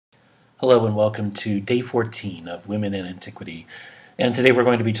Hello and welcome to day 14 of Women in Antiquity. And today we're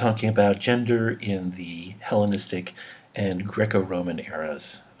going to be talking about gender in the Hellenistic and Greco-Roman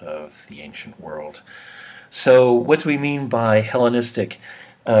eras of the ancient world. So what do we mean by Hellenistic?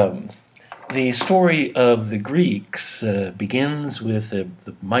 The story of the Greeks begins with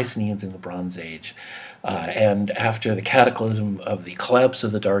the Mycenaeans in the Bronze Age. And after the cataclysm of the collapse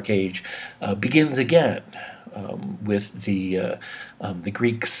of the Dark Age, begins again with the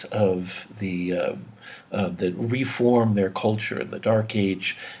Greeks of that reform their culture in the Dark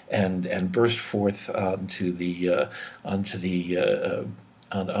Age and burst forth onto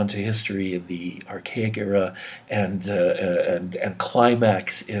history in the Archaic era and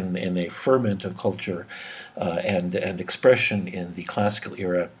climax in a ferment of culture and expression in the Classical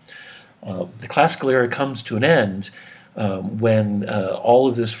era. The Classical era comes to an end when all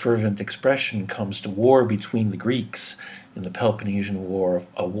of this fervent expression comes to war between the Greeks in the Peloponnesian War,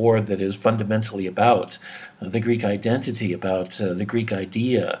 a war that is fundamentally about the Greek identity, about the Greek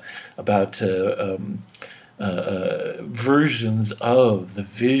idea, about versions of the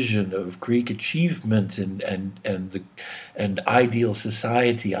vision of Greek achievement and ideal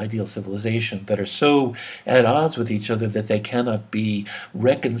society, ideal civilization that are so at odds with each other that they cannot be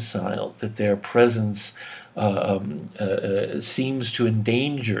reconciled, that their presence seems to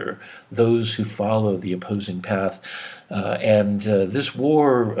endanger those who follow the opposing path. This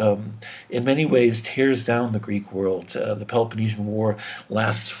war, in many ways, tears down the Greek world. The Peloponnesian War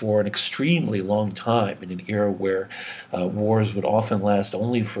lasts for an extremely long time in an era where wars would often last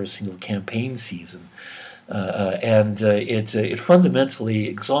only for a single campaign season. It fundamentally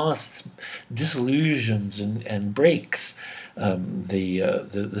exhausts, disillusions, and breaks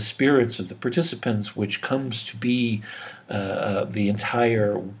the spirits of the participants, which comes to be the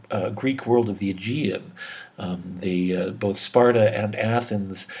entire Greek world of the Aegean. Both Sparta and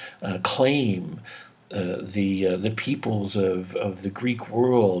Athens claim the peoples of the Greek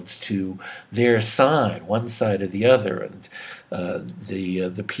world to their side, one side or the other, and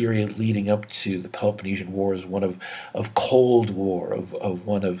the period leading up to the Peloponnesian War is one of Cold War,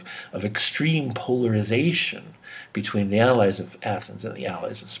 one of extreme polarization between the allies of Athens and the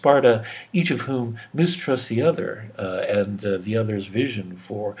allies of Sparta, each of whom mistrust the other and the other's vision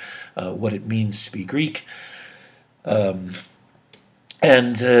for what it means to be Greek. The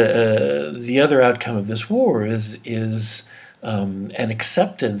other outcome of this war is an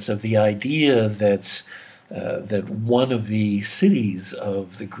acceptance of the idea that one of the cities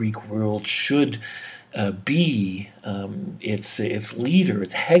of the Greek world should be its leader,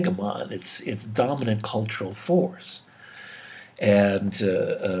 its hegemon, its dominant cultural force. And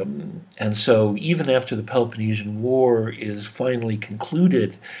so even after the Peloponnesian War is finally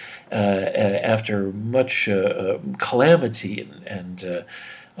concluded, after much calamity and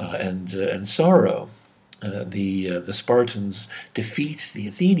sorrow, the Spartans defeat the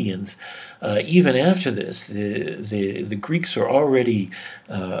Athenians. Even after this, the Greeks are already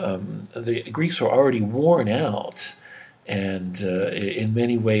worn out, and in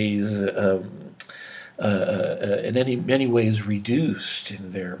many ways. Many ways reduced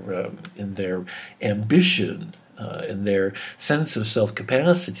in their ambition, in their sense of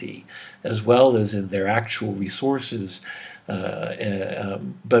self-capacity, as well as in their actual resources.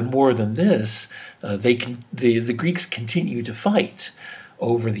 But more than this, the Greeks continue to fight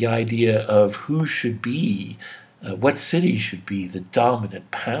over the idea of who should be, what city should be the dominant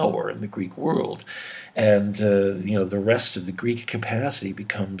power in the Greek world, and the rest of the Greek capacity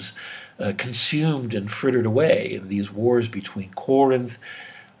becomes consumed and frittered away in these wars between Corinth,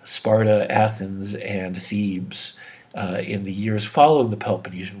 Sparta, Athens, and Thebes in the years following the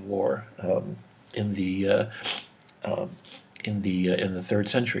Peloponnesian War in the 3rd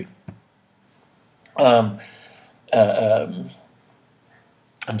century. I'm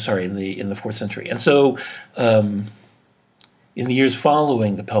sorry, in the 4th century, and so in the years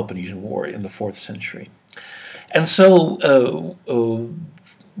following the Peloponnesian War in the 4th century, and so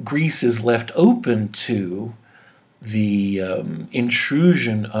Greece is left open to the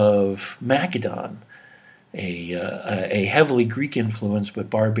intrusion of Macedon, a heavily Greek-influenced but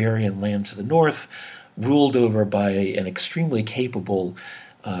barbarian land to the north, ruled over by an extremely capable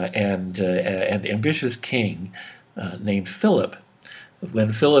and ambitious king named Philip.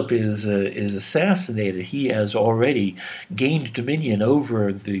 When Philip is assassinated, he has already gained dominion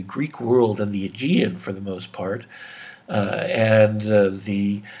over the Greek world and the Aegean for the most part. And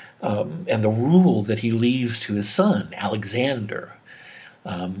the rule that he leaves to his son, Alexander,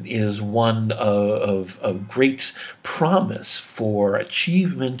 is one of great promise for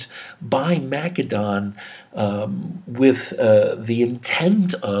achievement by Macedon with the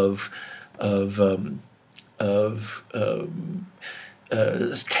intent of of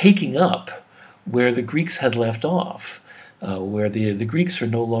taking up where the Greeks had left off, where the Greeks are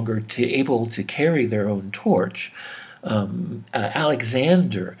no longer able to carry their own torch.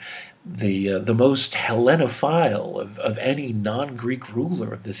 Alexander, the most Hellenophile of any non-Greek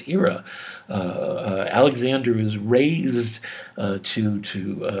ruler of this era, Alexander is raised to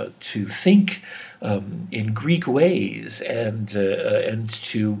think in Greek ways and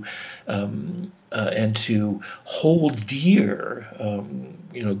to hold dear,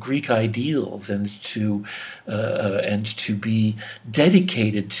 Greek ideals, and to be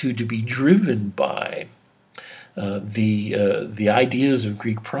dedicated to be driven by the ideas of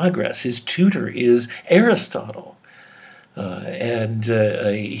Greek progress. His tutor is Aristotle, and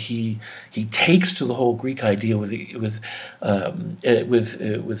he takes to the whole Greek idea with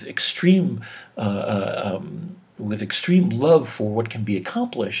extreme love for what can be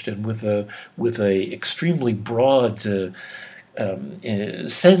accomplished, and with a extremely broad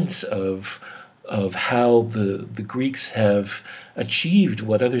sense of how the Greeks have achieved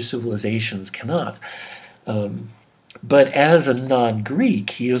what other civilizations cannot. But as a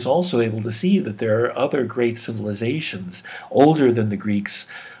non-Greek, he is also able to see that there are other great civilizations older than the Greeks,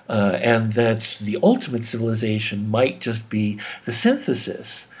 and that the ultimate civilization might just be the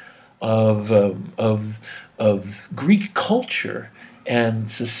synthesis of Greek culture and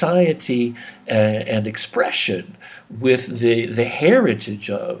society and expression with the heritage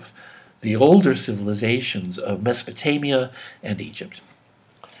of the older civilizations of Mesopotamia and Egypt.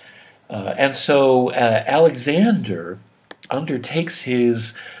 And so Alexander undertakes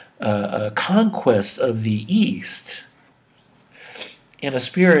his conquest of the East in a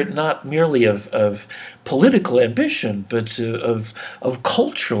spirit not merely of political ambition, but of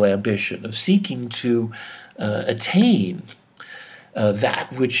cultural ambition, of seeking to attain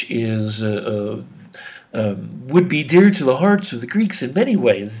that which is would be dear to the hearts of the Greeks in many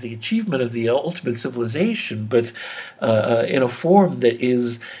ways, the achievement of the ultimate civilization, but in a form that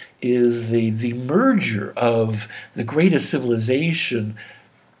is the merger of the greatest civilization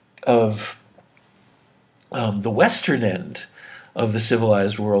of the Western end of the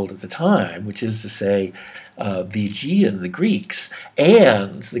civilized world at the time, which is to say the Aegean, the Greeks,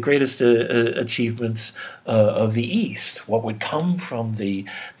 and the greatest achievements of the East. What would come from the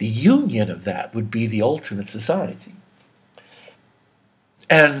union of that would be the ultimate society.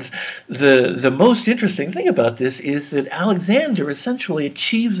 And the most interesting thing about this is that Alexander essentially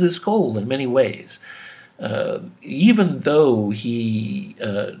achieves this goal in many ways. Even though he,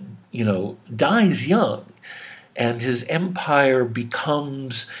 dies young, and his empire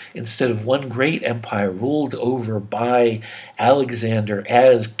becomes, instead of one great empire ruled over by Alexander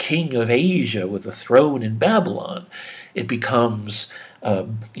as king of Asia with a throne in Babylon, it becomes,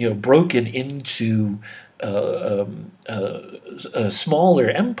 broken into smaller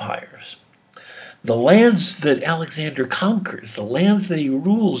empires. The lands that Alexander conquers, the lands that he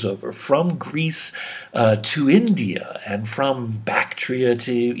rules over, from Greece to India and from Bactria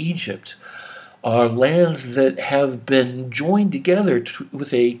to Egypt, are lands that have been joined together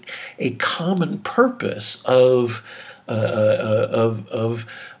with a common purpose of the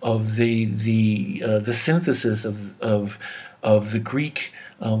synthesis of the Greek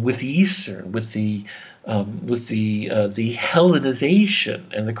with the Eastern, with the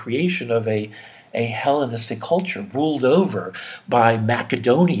Hellenization and the creation of a Hellenistic culture ruled over by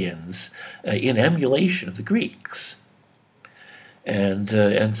Macedonians in emulation of the Greeks.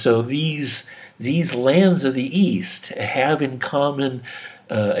 And so these lands of the East have in common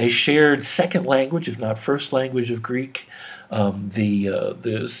a shared second language, if not first language, of Greek.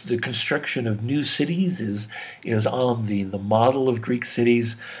 The construction of new cities is on the model of Greek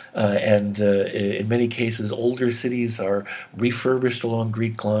cities, and in many cases older cities are refurbished along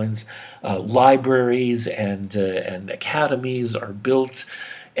Greek lines. Libraries and academies are built,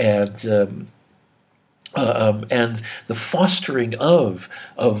 and the fostering of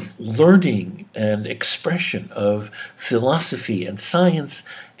learning and expression of philosophy and science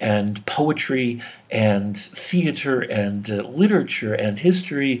and poetry and theater and literature and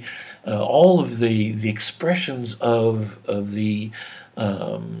history, all of the expressions of the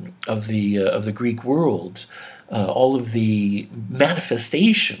Greek world, all of the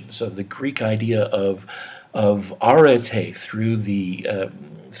manifestations of the Greek idea of arete through the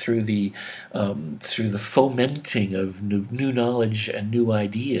fomenting of new knowledge and new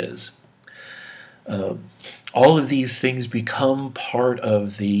ideas. All of these things become part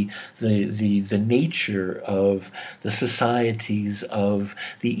of the nature of the societies of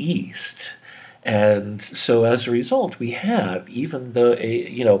the East, And so as a result, we have, even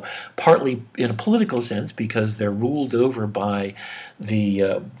though, partly in a political sense, because they're ruled over by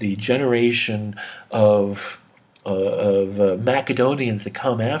the generation of Macedonians that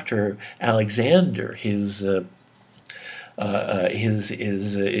come after Alexander, his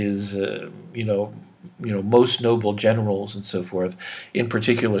most noble generals and so forth, in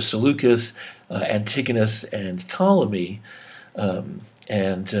particular Seleucus, Antigonus, and Ptolemy.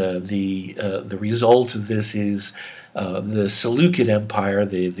 The result of this is the Seleucid Empire,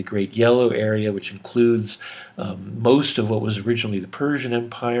 the Great Yellow Area, which includes most of what was originally the Persian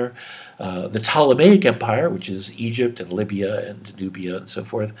Empire, the Ptolemaic Empire, which is Egypt and Libya and Nubia and so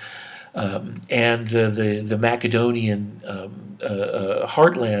forth, and the Macedonian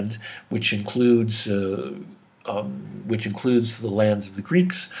heartland, which includes the lands of the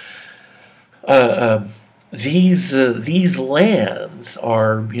Greeks. These lands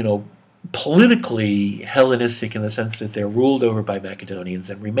are, politically Hellenistic in the sense that they're ruled over by Macedonians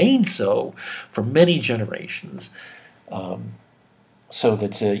and remain so for many generations. So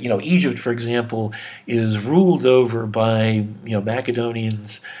that Egypt, for example, is ruled over by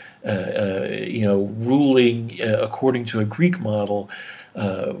Macedonians, ruling according to a Greek model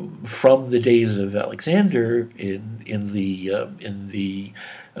from the days of Alexander in the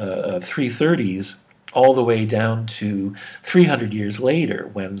 330s, all the way down to 300 years later,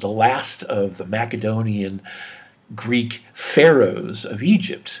 when the last of the Macedonian Greek pharaohs of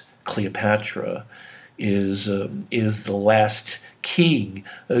Egypt, Cleopatra, is the last king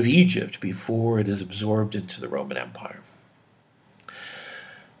of Egypt before it is absorbed into the Roman Empire.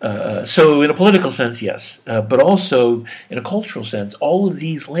 So in a political sense, yes, but also in a cultural sense, all of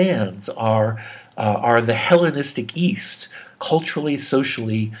these lands are the Hellenistic East, culturally,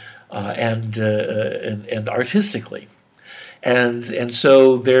 socially, and artistically. And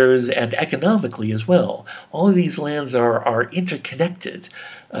so and economically as well. All of these lands are interconnected,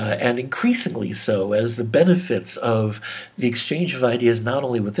 and increasingly so, as the benefits of the exchange of ideas not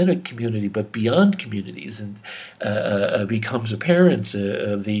only within a community but beyond communities and becomes apparent.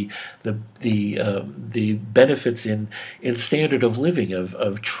 The benefits in standard of living,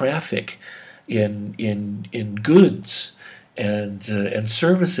 of traffic, in goods, and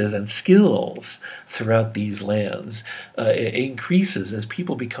services and skills throughout these lands increases as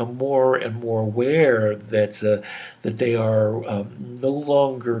people become more and more aware that they are no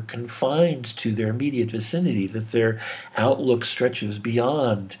longer confined to their immediate vicinity, that their outlook stretches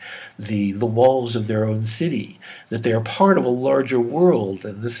beyond the walls of their own city, that they are part of a larger world.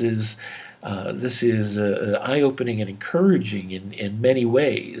 And this is eye-opening and encouraging in many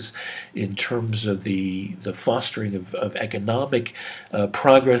ways, in terms of the fostering of economic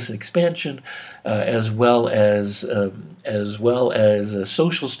progress and expansion, as well as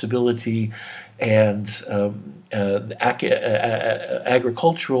social stability and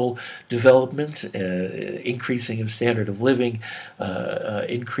agricultural development, increasing of standard of living,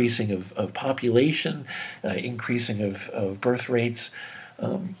 increasing of population, increasing of birth rates.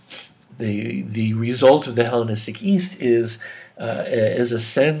 The result of the Hellenistic East is a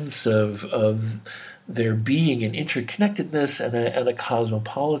sense of there being an interconnectedness and a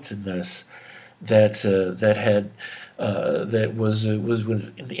cosmopolitanness that was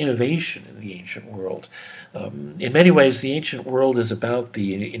an innovation in the ancient world. In many ways, the ancient world is about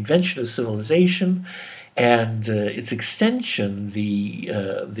the invention of civilization and its extension,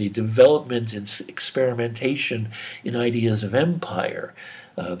 the development and experimentation in ideas of empire.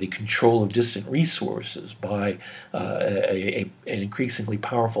 The control of distant resources by an increasingly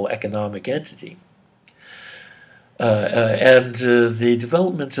powerful economic entity. And the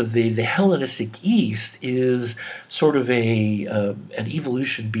development of the Hellenistic East is sort of an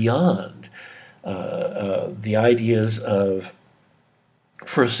evolution beyond the ideas of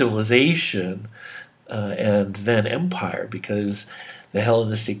first civilization and then empire, because the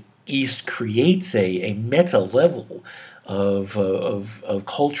Hellenistic East creates a meta level of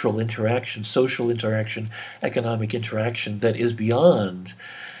cultural interaction, social interaction, economic interaction that is beyond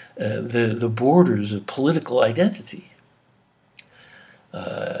the borders of political identity.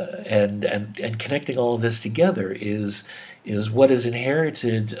 And connecting all of this together is what is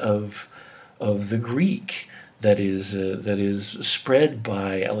inherited of the Greek, that is spread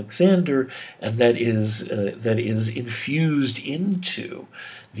by Alexander, and that is infused into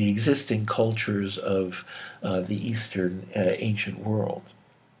the existing cultures of the Eastern ancient world.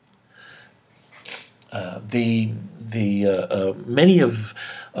 Many of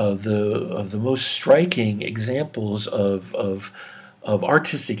the most striking examples of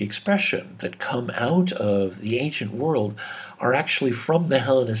artistic expression that come out of the ancient world are actually from the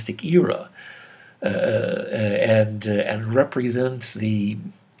Hellenistic era. and represents the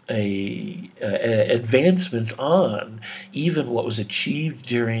advancements on even what was achieved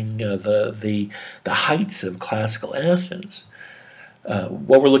during the heights of classical Athens.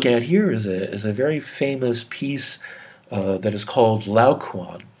 What we're looking at here is a very famous piece that is called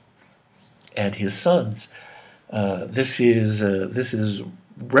Laocoon and His Sons. This is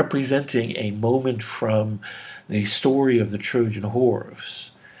representing a moment from the story of the Trojan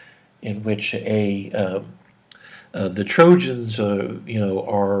Horse, in which the Trojans, are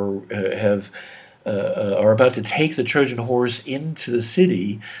about to take the Trojan horse into the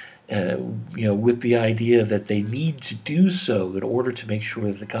city, with the idea that they need to do so in order to make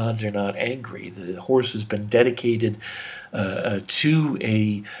sure that the gods are not angry. The horse has been dedicated to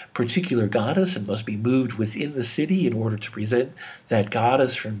a particular goddess and must be moved within the city in order to prevent that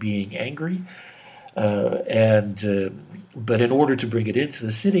goddess from being angry. But in order to bring it into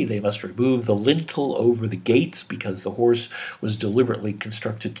the city, they must remove the lintel over the gates because the horse was deliberately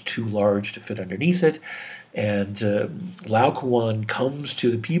constructed too large to fit underneath it. And Laocoon comes to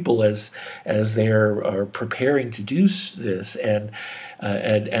the people as they are preparing to do this, and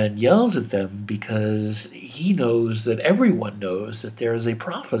yells at them because he knows that everyone knows that there is a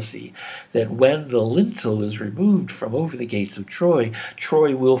prophecy that when the lintel is removed from over the gates of Troy,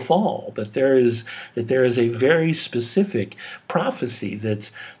 Troy will fall. That there is a very specific prophecy that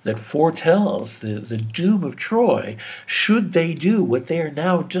foretells the doom of Troy should they do what they are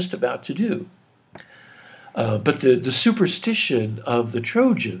now just about to do. But the superstition of the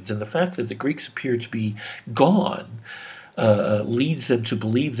Trojans and the fact that the Greeks appear to be gone leads them to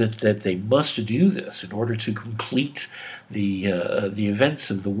believe that they must do this in order to complete the events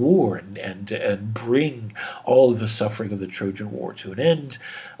of the war and bring all of the suffering of the Trojan War to an end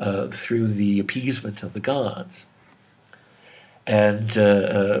through the appeasement of the gods.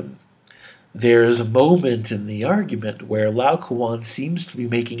 And there is a moment in the argument where Laocoon seems to be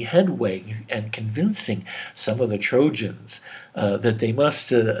making headway and convincing some of the Trojans that they must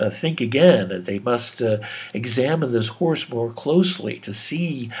think again, that they must examine this horse more closely to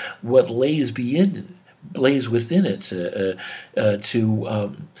see what lays within it,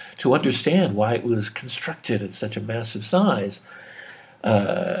 to understand why it was constructed at such a massive size.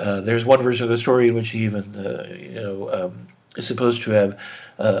 There's one version of the story in which he even is supposed to have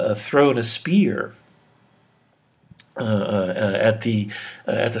thrown a spear at the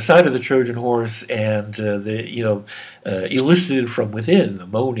side of the Trojan horse, and elicited from within the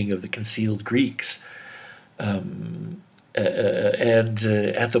moaning of the concealed Greeks. And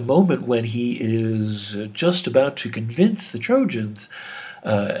at the moment when he is just about to convince the Trojans,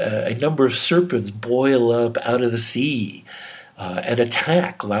 a number of serpents boil up out of the sea and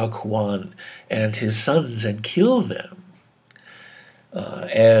attack Laocoon and his sons and kill them.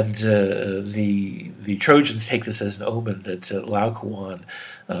 The Trojans take this as an omen that Laocoon,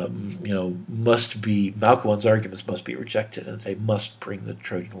 Laocoon's arguments must be rejected, and they must bring the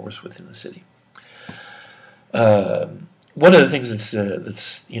Trojan horse within the city. One of the things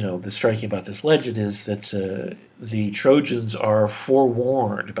that's striking about this legend is that the Trojans are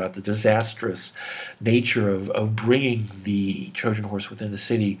forewarned about the disastrous nature of bringing the Trojan horse within the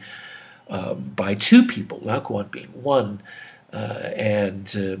city by two people, Laocoon being one. And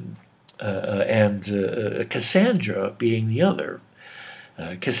Cassandra being the other.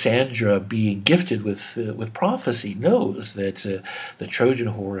 Cassandra, being gifted with prophecy, knows that the Trojan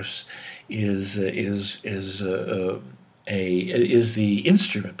horse is the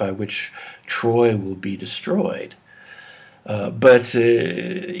instrument by which Troy will be destroyed. We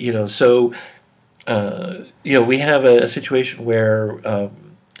have a situation where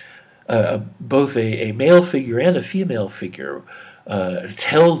both a male figure and a female figure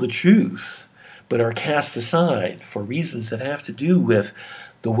tell the truth, but are cast aside for reasons that have to do with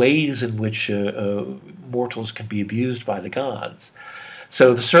the ways in which mortals can be abused by the gods.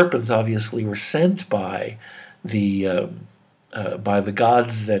 So the serpents obviously were sent by the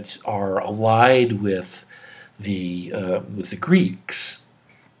gods that are allied with the Greeks.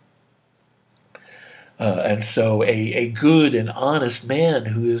 And so a good and honest man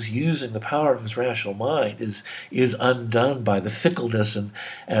who is using the power of his rational mind is undone by the fickleness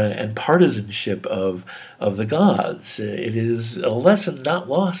and partisanship of the gods. It is a lesson not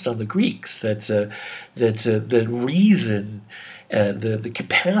lost on the Greeks that reason and the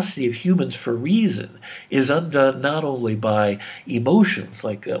capacity of humans for reason is undone not only by emotions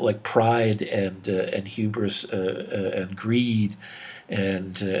like pride and hubris and greed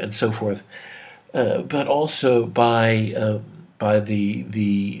and so forth, but also by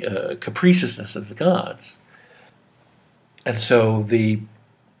the capriciousness of the gods. And so the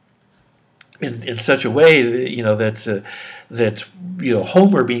in such a way that, that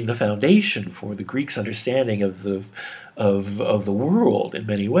Homer being the foundation for the Greeks' understanding of the world in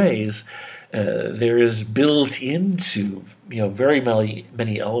many ways. There is built into very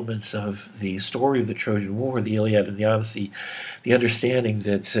many elements of the story of the Trojan War, the Iliad and the Odyssey, the understanding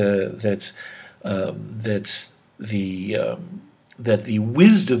that the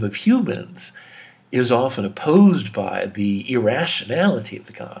wisdom of humans is often opposed by the irrationality of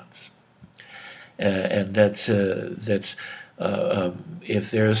the gods, and that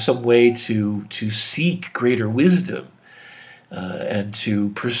if there is some way to seek greater wisdom and to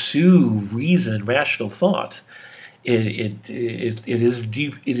pursue reason and rational thought, it is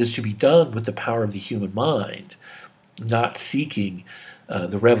to be done with the power of the human mind, not seeking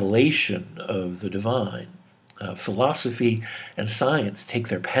the revelation of the divine. Philosophy and science take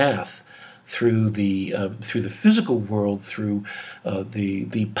their path through the physical world, through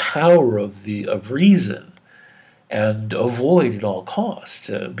the power of reason, and avoid at all costs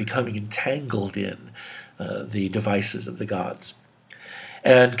becoming entangled in the devices of the gods.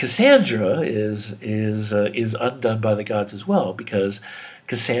 And Cassandra is undone by the gods as well, because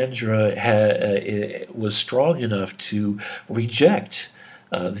Cassandra was strong enough to reject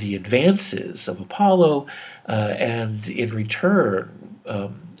the advances of Apollo, and in return,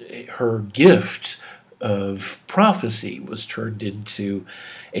 her gift of prophecy was turned into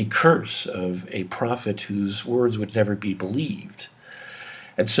a curse of a prophet whose words would never be believed.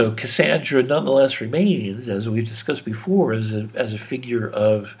 And so Cassandra nonetheless remains, as we've discussed before, as a figure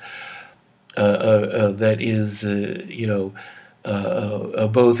of that is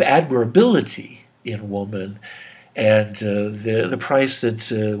both admirability in woman, and the price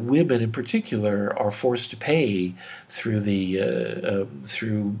that women in particular are forced to pay through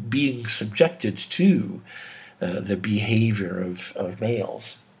through being subjected to the behavior of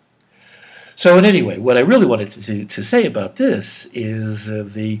males. So, in any way, what I really wanted to say about this is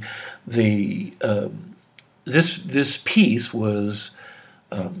this piece was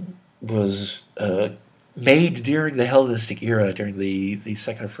made during the Hellenistic era, during the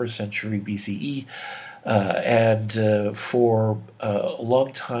second or first century BCE, and for a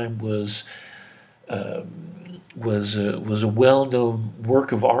long time was a well-known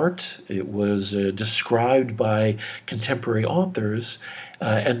work of art. It was described by contemporary authors,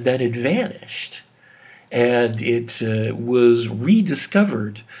 and then it vanished. And it was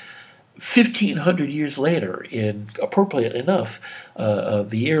rediscovered 1,500 years later, in, appropriately enough,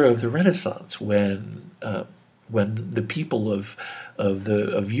 the era of the Renaissance, when the people of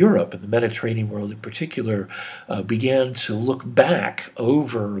Europe and the Mediterranean world in particular began to look back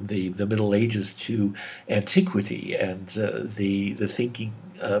over the Middle Ages to antiquity and the thinking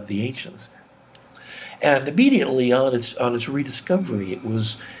of the ancients. And immediately on its rediscovery, it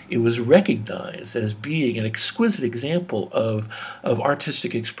was recognized as being an exquisite example of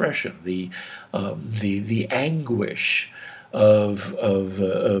artistic expression. The anguish of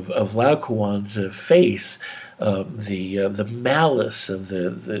Laocoon's face, the malice of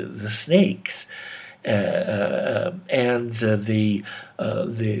the snakes, and the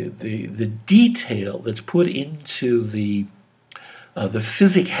detail that's put into the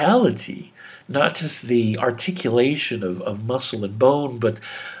physicality. Not just the articulation of muscle and bone, but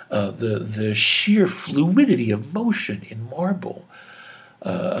the sheer fluidity of motion in marble,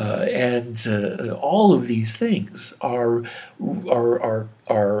 and all of these things are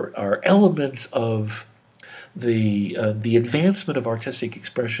elements of the advancement of artistic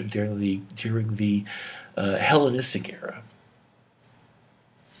expression during the Hellenistic era,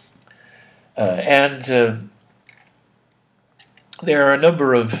 and there are a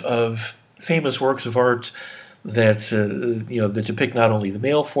number of famous works of art that that depict not only the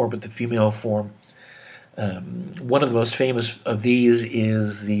male form but the female form. One of the most famous of these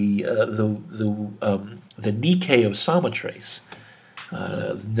is the Nike of Samothrace,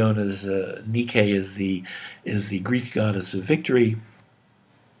 known as Nike is the Greek goddess of victory,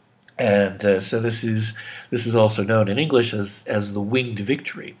 and so this is also known in English as the winged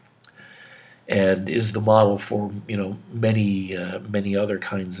victory, and is the model for many other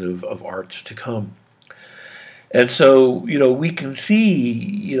kinds of art to come. And so we can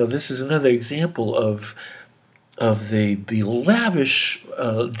see this is another example of the lavish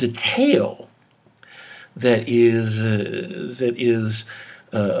detail that is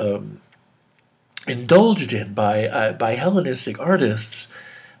indulged in by Hellenistic artists,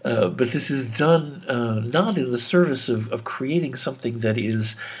 but this is done not in the service of creating something that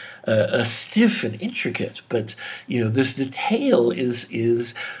is stiff and intricate, but this detail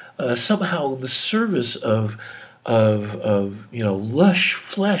is somehow in the service of of lush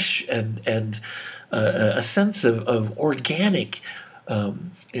flesh and a sense of organic,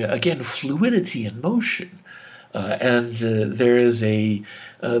 again, fluidity and motion. And there is a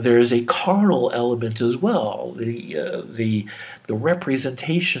carnal element as well. The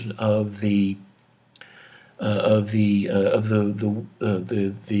representation of the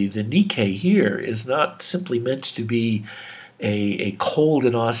Nike here is not simply meant to be a cold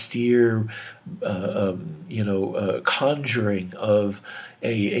and austere, conjuring of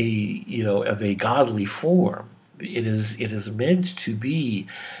a godly form. It is meant to be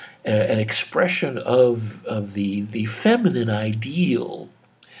an expression of the feminine ideal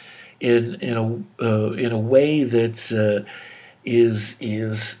in a way that is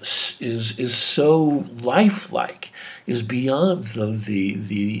so lifelike, is beyond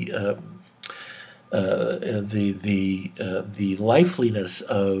the liveliness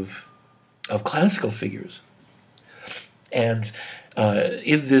of classical figures. And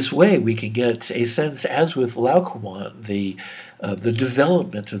in this way, we can get a sense, as with Laocoon, the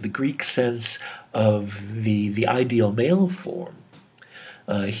development of the Greek sense of the ideal male form.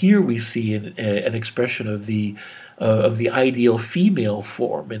 Here we see an expression of the ideal female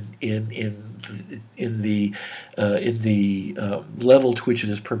form in the level to which it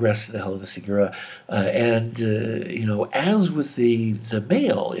has progressed in the Hellenistic era, and as with the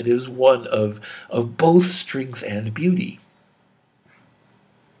male, it is one of both strength and beauty.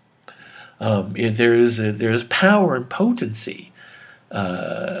 There is power and potency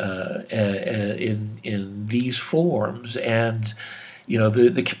in these forms, and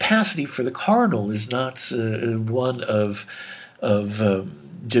the capacity for the carnal is not one of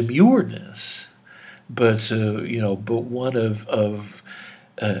demureness, but one of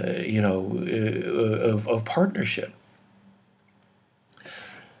partnership.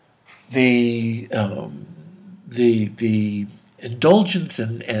 The indulgence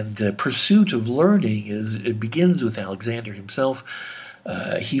and pursuit of learning it begins with Alexander himself.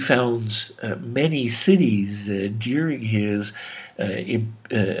 He founds many cities during his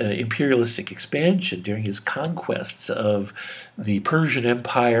imperialistic expansion, during his conquests of the Persian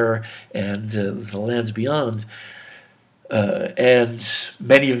Empire and the lands beyond. And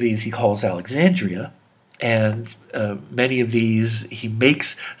many of these he calls Alexandria, and many of these he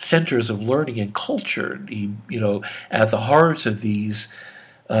makes centers of learning and culture. At the heart of these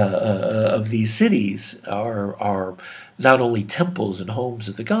cities are not only temples and homes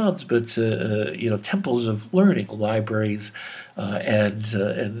of the gods, but temples of learning, libraries, and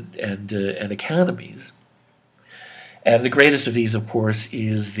academies. And the greatest of these, of course,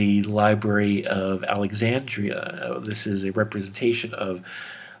 is the Library of Alexandria. This is a representation of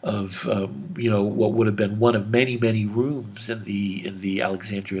what would have been one of many rooms in the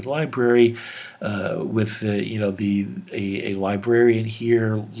Alexandrian library, with a librarian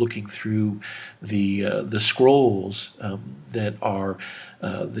here looking through the scrolls that are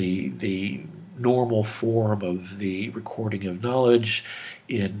the normal form of the recording of knowledge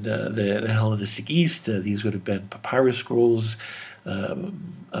in the Hellenistic East. These would have been papyrus scrolls,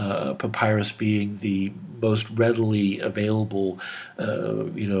 papyrus being the most readily available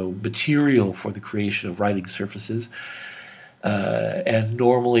material for the creation of writing surfaces. And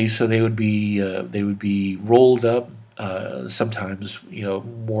normally, so they would be rolled up, sometimes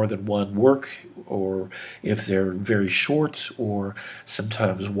more than one work, or if they're very short, or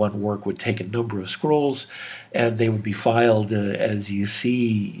sometimes one work would take a number of scrolls, and they would be filed as you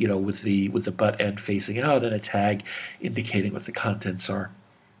see, with the butt end facing out and a tag indicating what the contents are.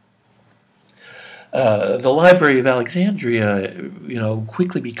 The Library of Alexandria,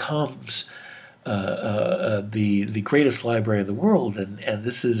 quickly becomes the greatest library in the world, and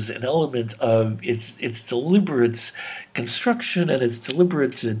this is an element of its deliberate construction and its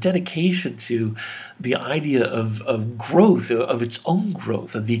deliberate dedication to the idea of growth, of its own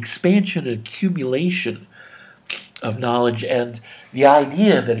growth, of the expansion and accumulation of knowledge, and the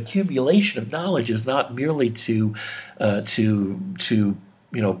idea that accumulation of knowledge is not merely to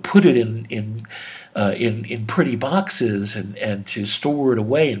put it in pretty boxes and to store it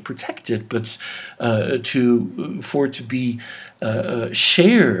away and protect it, but for it to be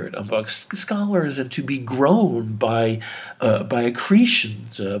shared amongst scholars and to be grown by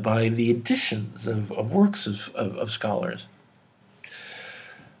accretions, by the additions of works of scholars.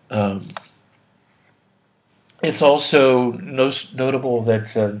 It's also notable that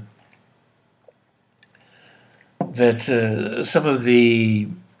some of the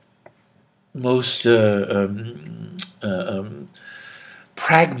most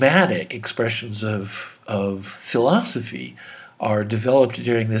pragmatic expressions of philosophy are developed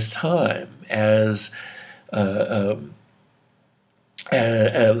during this time, as um,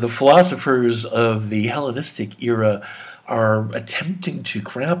 the philosophers of the Hellenistic era are attempting to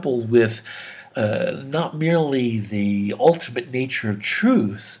grapple with not merely the ultimate nature of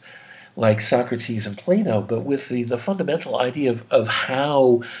truth, like Socrates and Plato, but with the fundamental idea of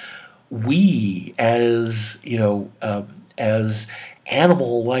how we, as as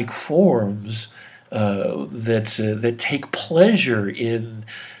animal-like forms that take pleasure in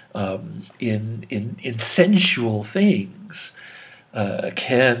sensual things,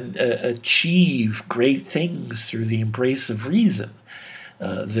 can achieve great things through the embrace of reason.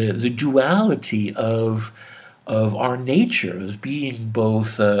 The duality of our nature as being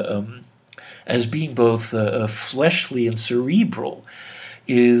both fleshly and cerebral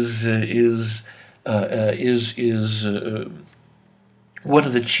is one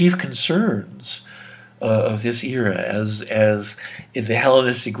of the chief concerns of this era, as the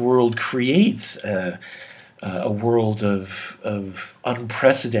Hellenistic world creates a world of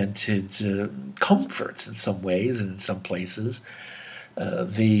unprecedented comforts in some ways and in some places.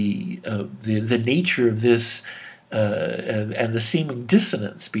 The nature of this and the seeming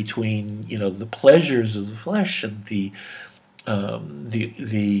dissonance between the pleasures of the flesh and the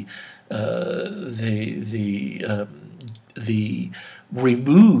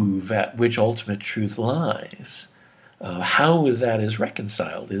remove at which ultimate truth lies. How that is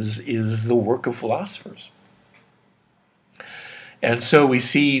reconciled is the work of philosophers. And so we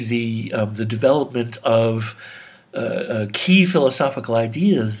see the development of key philosophical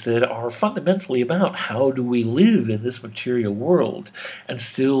ideas that are fundamentally about how do we live in this material world and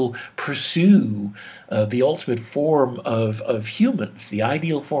still pursue the ultimate form of humans, the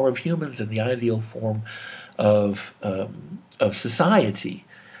ideal form of humans and the ideal form of society.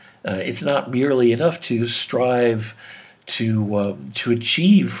 It's not merely enough to strive to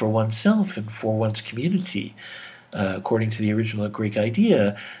achieve for oneself and for one's community, according to the original Greek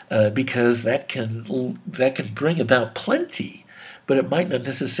idea, because that can bring about plenty, but it might not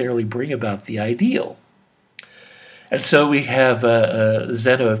necessarily bring about the ideal. And so we have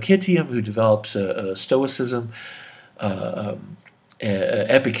Zeno of Citium, who develops Stoicism,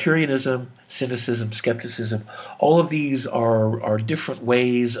 Epicureanism, cynicism, skepticism. All of these are different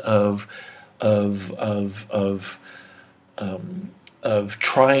ways of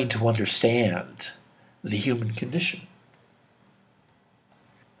trying to understand the human condition.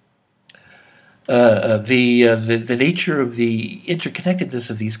 The nature of the interconnectedness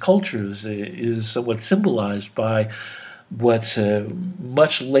of these cultures is somewhat symbolized by what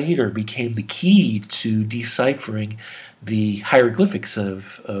much later became the key to deciphering the hieroglyphics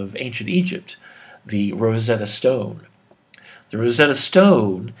of ancient Egypt, the Rosetta Stone. The Rosetta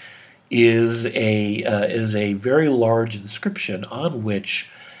Stone is a very large inscription on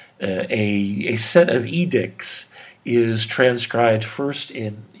which a set of edicts is transcribed first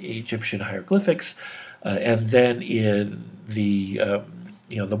in Egyptian hieroglyphics, and then in the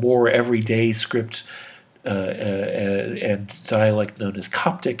more everyday script and dialect known as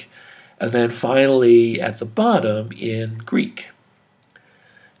Coptic, and then finally at the bottom in Greek.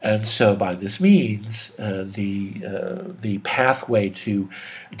 And so by this means, the pathway to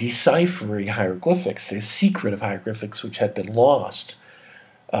deciphering hieroglyphics, the secret of hieroglyphics which had been lost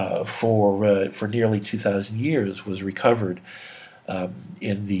for nearly 2,000 years, was recovered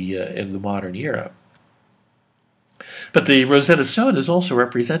in the modern era. But the Rosetta Stone is also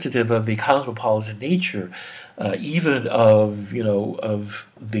representative of the cosmopolitan nature, even of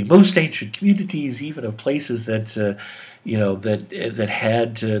the most ancient communities, even of places that that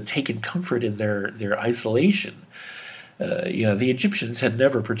had taken comfort in their isolation. The Egyptians had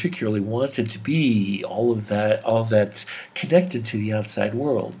never particularly wanted to be all that connected to the outside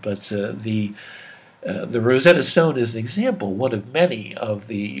world, but the Rosetta Stone is an example, one of many, of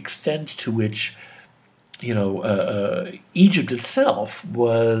the extent to which Egypt itself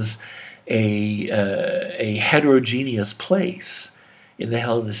was a heterogeneous place in the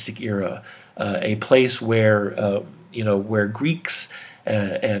Hellenistic era, a place where where Greeks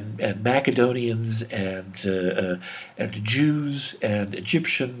and Macedonians and Jews and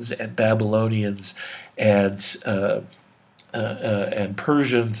Egyptians and Babylonians and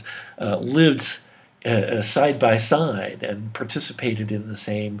Persians lived side by side and participated in the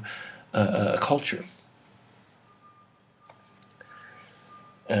same culture.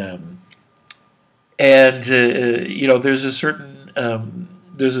 There's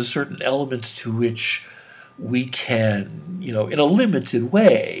a certain element to which we can, in a limited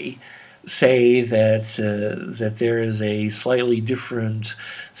way, say that there is a slightly different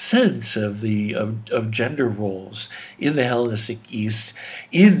sense of gender roles in the Hellenistic East,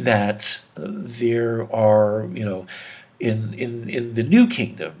 in that there are, in the New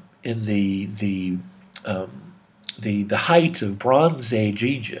Kingdom, in the height of Bronze Age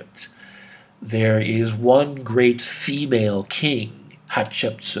Egypt, there is one great female king,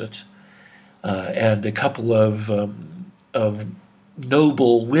 Hatshepsut, and a couple of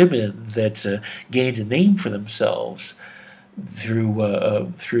noble women that gained a name for themselves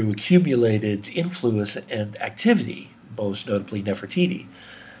through accumulated influence and activity, most notably Nefertiti.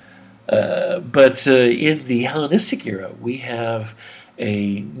 But in the Hellenistic era, we have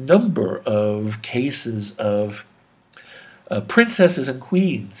a number of cases of princesses and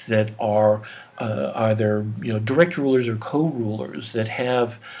queens that are either direct rulers or co-rulers that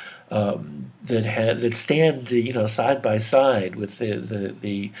have that stand side by side with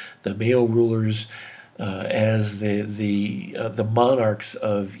the male rulers as the monarchs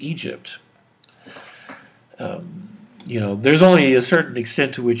of Egypt. There's only a certain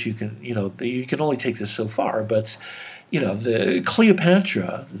extent to which you can only take this so far, but the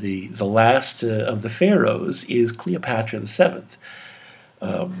Cleopatra, the last of the pharaohs, is Cleopatra the Seventh,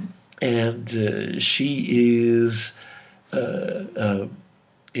 and she is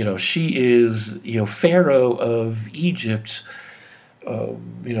pharaoh of Egypt,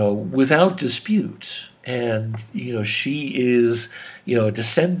 without dispute. And she is a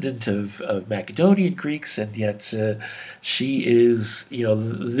descendant of Macedonian Greeks, and yet she is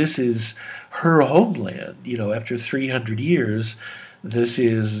this is her homeland. After 300 years, this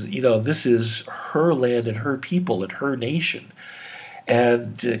is her land and her people and her nation.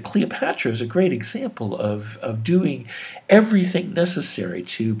 And Cleopatra is a great example of doing everything necessary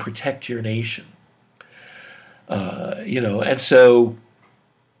to protect your nation. And so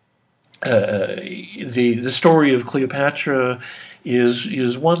the story of Cleopatra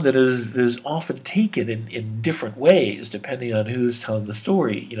is one that is often taken in different ways depending on who's telling the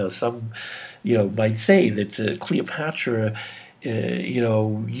story. Some might say that Cleopatra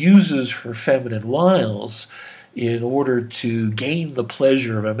uses her feminine wiles in order to gain the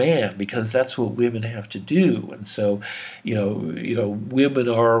pleasure of a man, because that's what women have to do. And so, women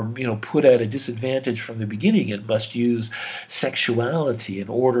are, put at a disadvantage from the beginning and must use sexuality in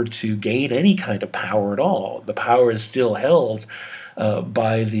order to gain any kind of power at all. The power is still held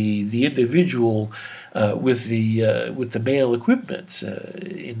by the individual with the male equipment.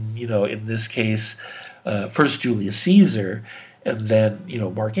 In this case, first Julius Caesar, and then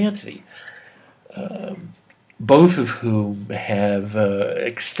Mark Antony. Both of whom have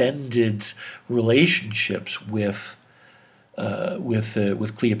extended relationships with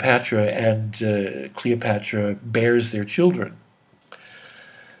Cleopatra, and Cleopatra bears their children.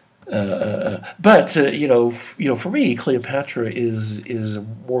 But for me, Cleopatra is a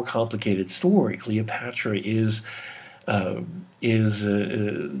more complicated story. Cleopatra is as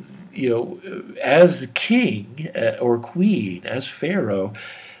king or queen, as pharaoh.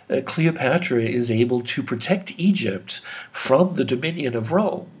 Cleopatra is able to protect Egypt from the dominion of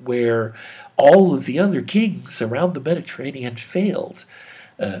Rome, where all of the other kings around the Mediterranean failed.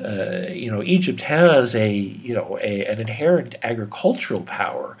 Egypt has an inherent agricultural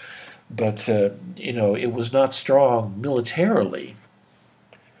power, but it was not strong militarily.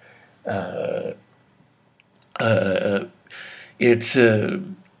 It's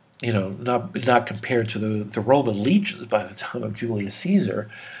not compared to the Roman legions by the time of Julius Caesar.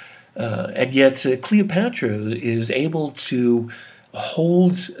 And yet Cleopatra is able to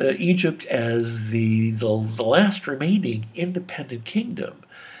hold Egypt as the last remaining independent kingdom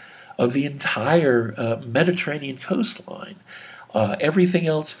of the entire Mediterranean coastline. Everything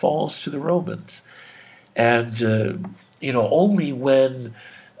else falls to the Romans, and only when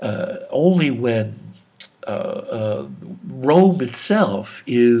Rome itself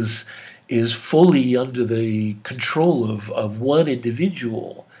is fully under the control of one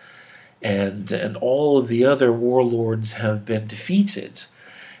individual, and all of the other warlords have been defeated,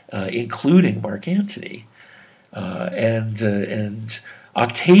 including Mark Antony, and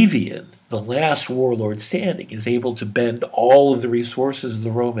Octavian, the last warlord standing, is able to bend all of the resources of the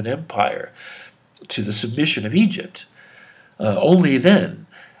Roman Empire to the submission of Egypt. Only then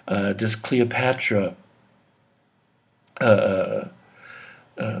does Cleopatra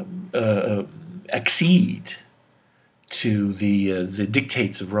accede to the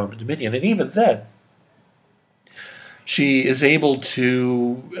dictates of Roman dominion, and even then, she is able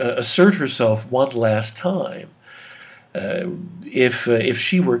to assert herself one last time. If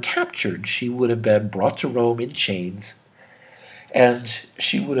she were captured, she would have been brought to Rome in chains And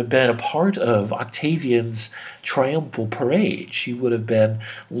she would have been a part of Octavian's triumphal parade. She would have been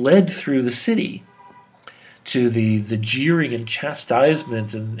led through the city to the jeering and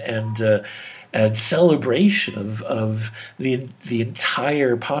chastisement and celebration of the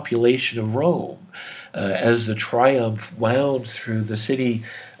entire population of Rome, as the triumph wound through the city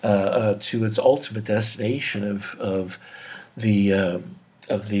to its ultimate destination of the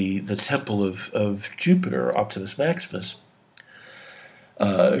temple of Jupiter, Optimus Maximus.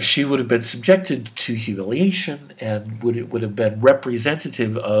 She would have been subjected to humiliation, and would have been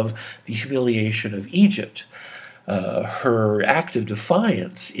representative of the humiliation of Egypt. Her act of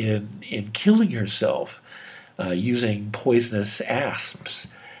defiance in killing herself using poisonous asps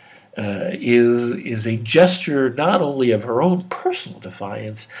is a gesture not only of her own personal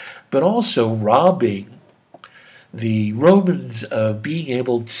defiance, but also robbing the Romans of being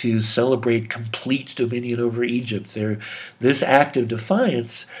able to celebrate complete dominion over Egypt. This act of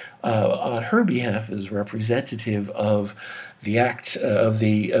defiance on her behalf is representative of the act of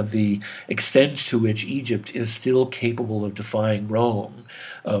the extent to which Egypt is still capable of defying Rome.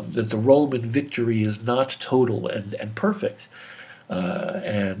 That the Roman victory is not total and perfect,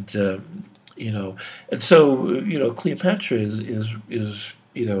 and so Cleopatra is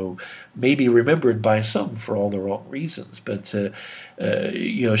maybe remembered by some for all the wrong reasons, but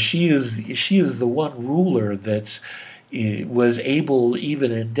she is the one ruler that was able,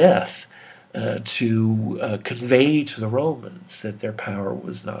 even in death, to convey to the Romans that their power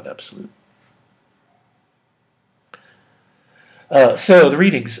was not absolute. So the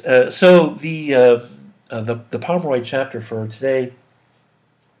readings. So the Pomeroy chapter for today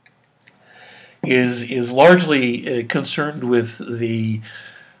is largely concerned with the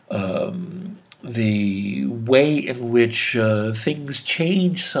way in which things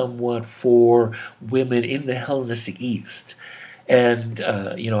change somewhat for women in the Hellenistic East. And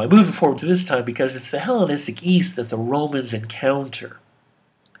I move it forward to this time because it's the Hellenistic East that the Romans encounter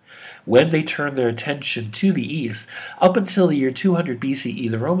when they turn their attention to the East. Up until the year 200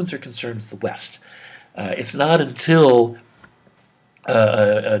 BCE, the Romans are concerned with the West. It's not until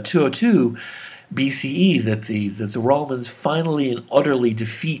 202 BCE that the Romans finally and utterly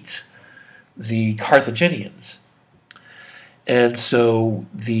defeat the Carthaginians. And so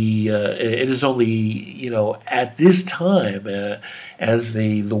it is only at this time, as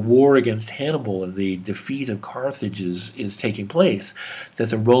the war against Hannibal and the defeat of Carthage is taking place,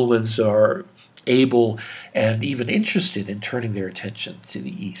 that the Romans are able and even interested in turning their attention to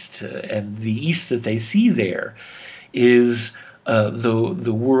the East. And the East that they see there is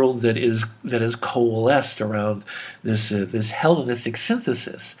the world that is coalesced around this Hellenistic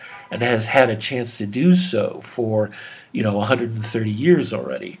synthesis, and has had a chance to do so for 130 years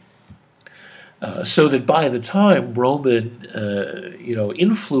already. So that by the time Roman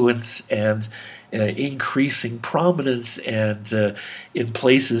influence and increasing prominence and in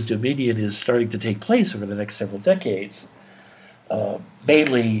places dominion is starting to take place over the next several decades,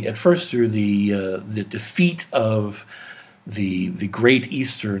 mainly at first through the defeat of the great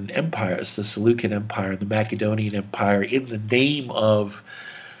Eastern empires, the Seleucid Empire, the Macedonian Empire, in the name of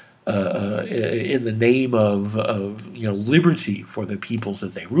liberty for the peoples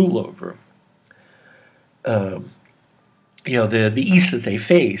that they rule over. The East that they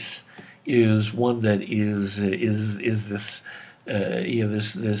face is one that is this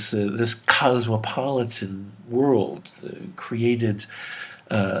this cosmopolitan world created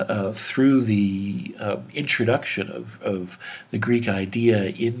through the introduction of the Greek idea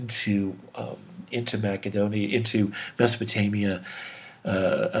into Macedonia, into Mesopotamia,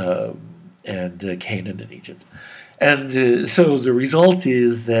 and Canaan and Egypt. And so the result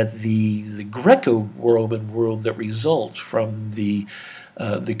is that the Greco-Roman world that results from the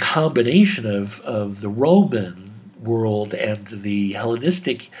combination of the Roman world and the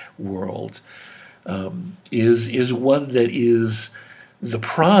Hellenistic world is one that is the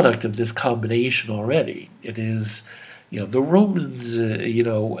product of this combination already. It is, the Romans,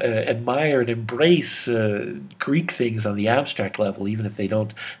 admire and embrace Greek things on the abstract level, even if they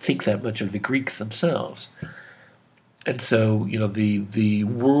don't think that much of the Greeks themselves. And so, the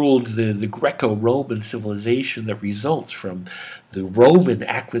world, the Greco-Roman civilization that results from the Roman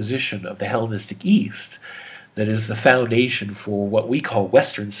acquisition of the Hellenistic East, that is the foundation for what we call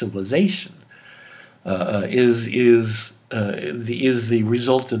Western civilization, is the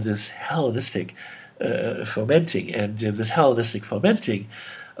result of this Hellenistic fomenting. And this Hellenistic fomenting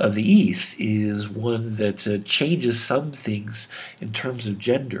of the East is one that changes some things in terms of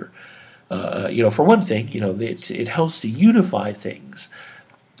gender. For one thing, it helps to unify things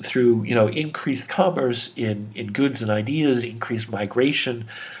through increased commerce in goods and ideas, increased migration.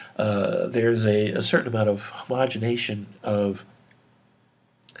 There's a certain amount of homogenation of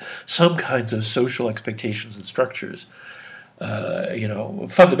some kinds of social expectations and structures.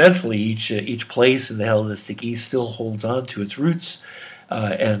 Fundamentally, each place in the Hellenistic East still holds on to its roots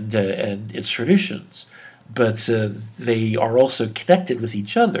and its traditions, but they are also connected with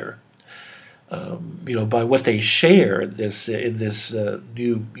each other. By what they share in this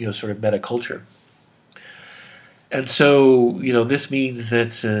new sort of meta culture. And so this means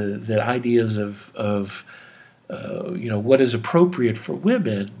that ideas of what is appropriate for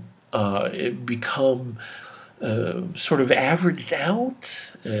women become sort of averaged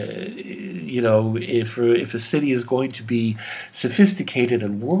out. If a city is going to be sophisticated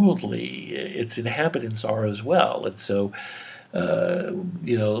and worldly, its inhabitants are as well, and so.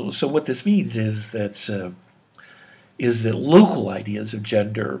 So what this means is that local ideas of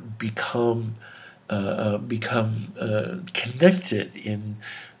gender become connected in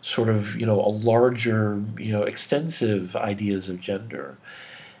sort of a larger extensive ideas of gender,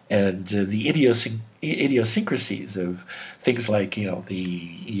 and the idiosyncrasies of things like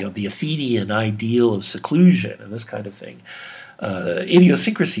the Athenian ideal of seclusion and this kind of thing,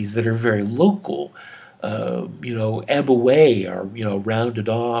 idiosyncrasies that are very local. Ebb away or rounded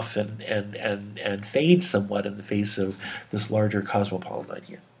off and fade somewhat in the face of this larger cosmopolitan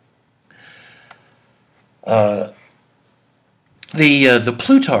idea. The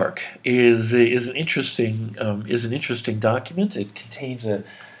Plutarch is an interesting document. It contains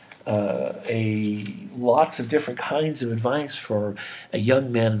lots of different kinds of advice for a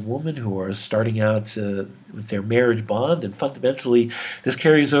young man and woman who are starting out with their marriage bond, and fundamentally this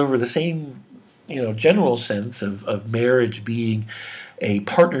carries over the same general sense of marriage being a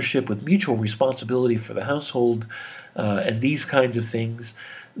partnership with mutual responsibility for the household, and these kinds of things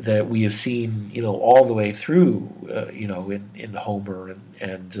that we have seen, all the way through, in Homer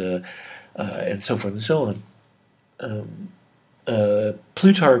and so forth and so on.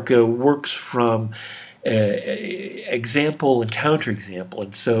 Plutarch works from example and counterexample,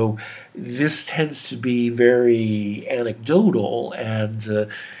 and so this tends to be very anecdotal and.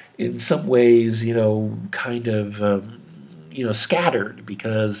 In some ways, kind of, scattered,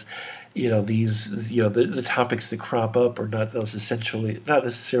 because, these, the topics that crop up are not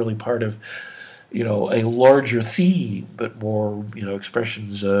necessarily part of, a larger theme, but more,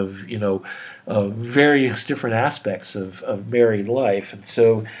 expressions of, various different aspects of married life. And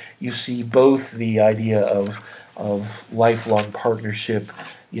so you see both the idea of lifelong partnership,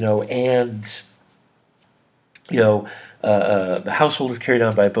 and the household is carried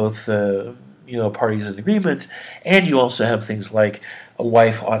on by both parties in agreement, and you also have things like a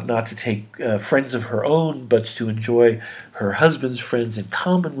wife ought not to take friends of her own, but to enjoy her husband's friends in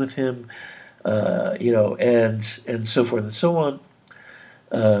common with him, and so forth and so on.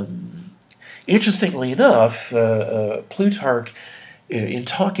 Interestingly enough, Plutarch, in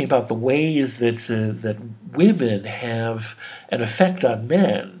talking about the ways that women have an effect on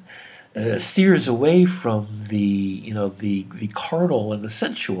men, steers away from the carnal and the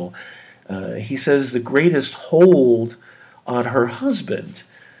sensual. He says the greatest hold on her husband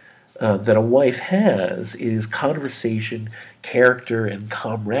that a wife has is conversation, character, and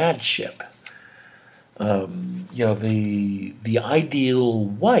comradeship. The ideal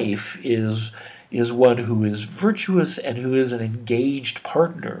wife is one who is virtuous and who is an engaged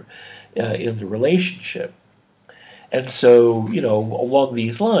partner in the relationship. And so, along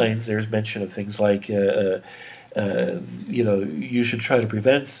these lines, there's mention of things like, you should try to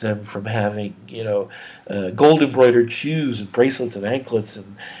prevent them from having, gold embroidered shoes and bracelets and anklets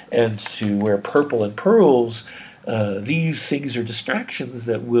and to wear purple and pearls. These things are distractions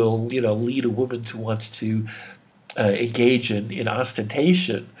that will, lead a woman to want to engage in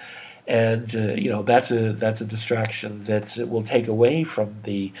ostentation. And that's a distraction that will take away from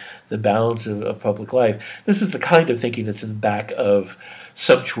the balance of public life. This is the kind of thinking that's in the back of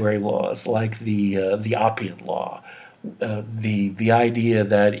sumptuary laws, like the Oppian Law. The idea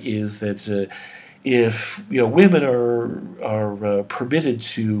that is that if women are permitted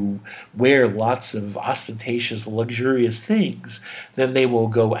to wear lots of ostentatious, luxurious things, then they will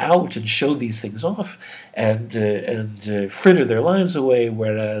go out and show these things off and fritter their lives away.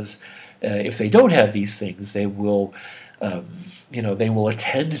 Whereas if they don't have these things, they will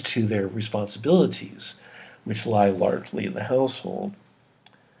attend to their responsibilities, which lie largely in the household.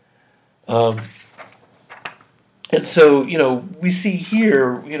 And so, we see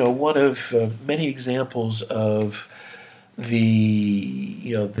here, one of many examples of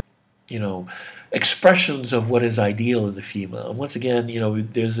the you know, expressions of what is ideal in the female. And once again,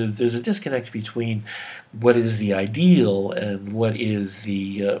 there's a disconnect between what is the ideal and what is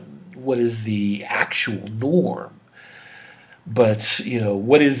the actual norm. But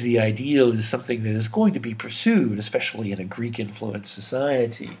what is the ideal is something that is going to be pursued, especially in a Greek-influenced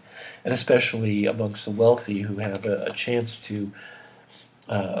society, and especially amongst the wealthy who have a chance to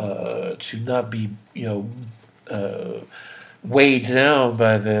not be weighed down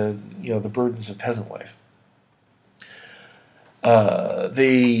by the burdens of peasant life.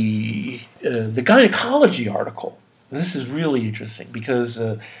 The gynecology article. This is really interesting because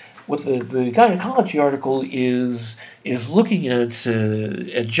what the gynecology article is looking at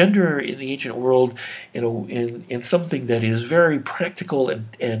gender in the ancient world in something that is very practical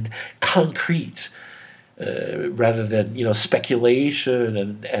and concrete. Rather than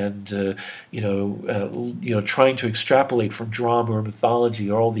speculation and trying to extrapolate from drama or mythology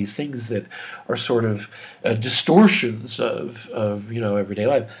or all these things that are sort of distortions of everyday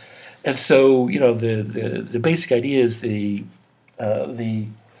life. And so the basic idea is the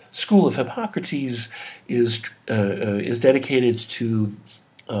school of Hippocrates is dedicated to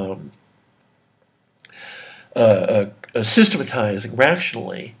systematizing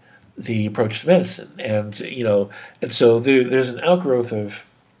rationally the approach to medicine, and so there's an outgrowth of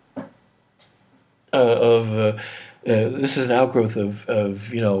this is an outgrowth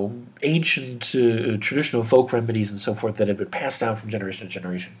of ancient traditional folk remedies and so forth that have been passed down from generation to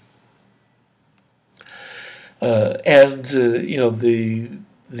generation.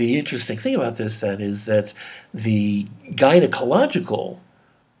 The interesting thing about this then is that the gynecological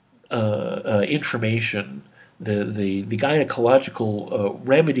information, the gynecological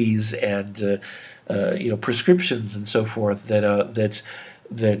remedies and prescriptions and so forth that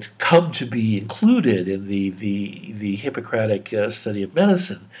come to be included in the Hippocratic study of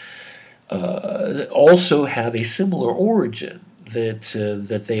medicine also have a similar origin,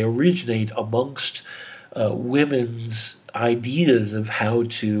 that they originate amongst women's ideas of how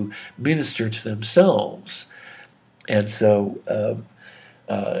to minister to themselves. And so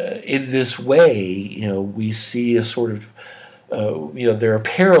in this way, we see a sort of, there are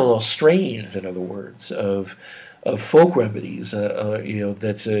parallel strains, in other words, of folk remedies,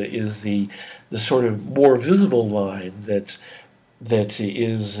 that is the sort of more visible line that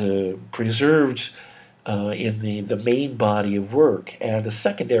is preserved in the main body of work, and a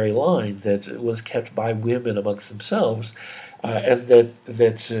secondary line that was kept by women amongst themselves, and that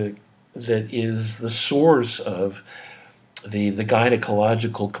is the source of the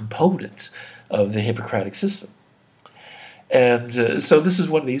gynecological component of the Hippocratic system. And so this is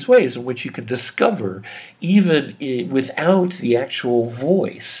one of these ways in which you can discover, even without the actual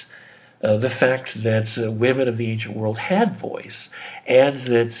voice, the fact that women of the ancient world had voice, and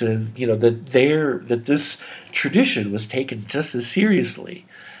that that this tradition was taken just as seriously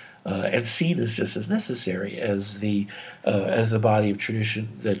and seen as just as necessary as the body of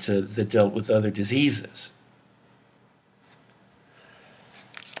tradition that dealt with other diseases.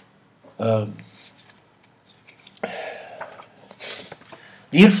 The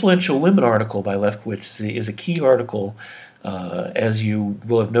Influential Women article by Lefkowitz is a key article. As you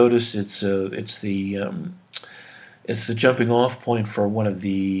will have noticed, it's the jumping off point for one of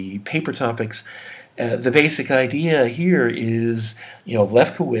the paper topics. The basic idea here is, Mary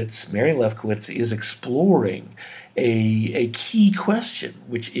Lefkowitz is exploring a key question,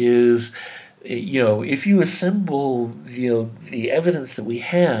 which is, if you assemble, the evidence that we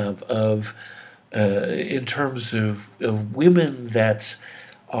have of, in terms of women that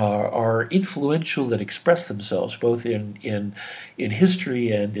are influential, that express themselves both in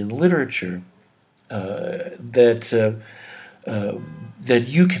history and in literature, that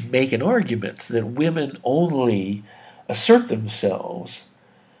you can make an argument that women only assert themselves,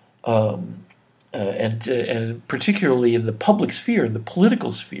 and particularly in the public sphere, in the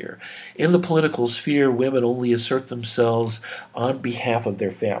political sphere. In the political sphere, women only assert themselves on behalf of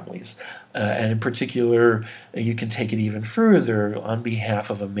their families. And in particular, you can take it even further, on behalf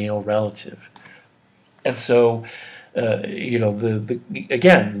of a male relative. And so,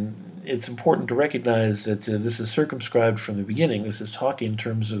 again, it's important to recognize that this is circumscribed from the beginning. This is talking in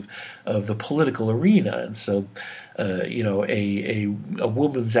terms of the political arena. And so, a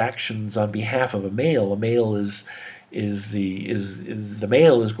woman's actions on behalf of a male is the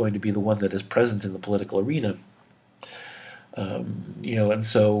male is going to be the one that is present in the political arena. And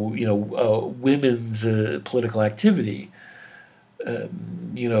so, women's political activity, it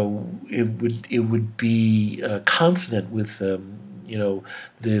would be consonant with,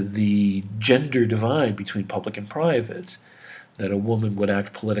 the gender divide between public and private, that a woman would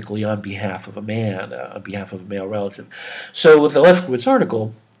act politically on behalf of a man, on behalf of a male relative. So the Lefkowitz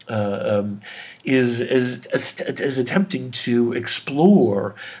article is attempting to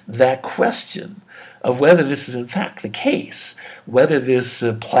explore that question of whether this is in fact the case, whether this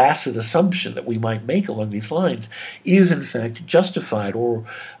placid assumption that we might make along these lines is in fact justified, or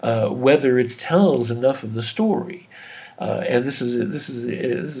whether it tells enough of the story. And this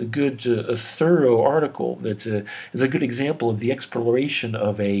is a good, a thorough article that is a good example of the exploration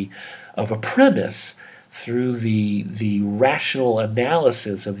of a premise through the rational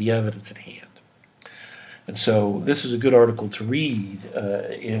analysis of the evidence at hand. And so this is a good article to read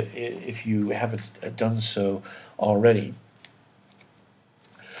if you haven't done so already.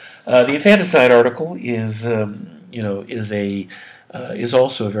 The infanticide article is is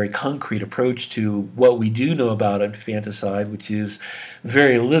also a very concrete approach to what we do know about infanticide, which is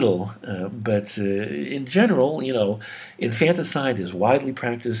very little. But in general, infanticide is widely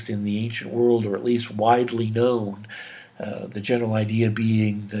practiced in the ancient world, or at least widely known. The general idea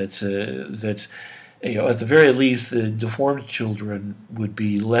being that at the very least, the deformed children would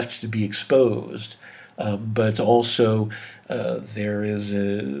be left to be exposed, but also there is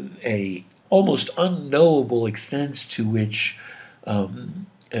a almost unknowable extent to which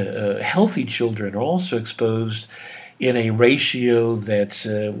healthy children are also exposed in a ratio that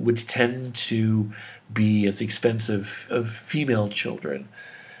would tend to be at the expense of female children.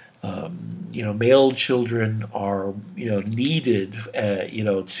 Male children are needed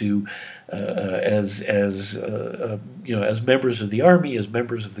to as members of the army, as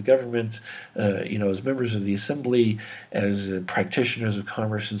members of the government, as members of the assembly, as practitioners of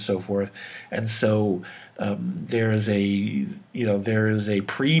commerce and so forth. And so there is a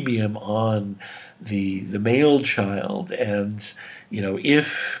premium on the male child, and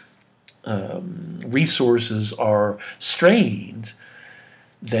if resources are strained,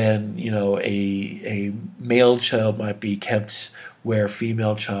 then a male child might be kept where a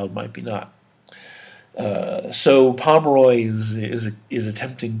female child might be not. So Pomeroy is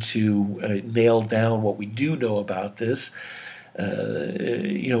attempting to nail down what we do know about this.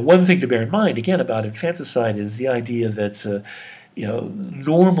 One thing to bear in mind again about infanticide is the idea that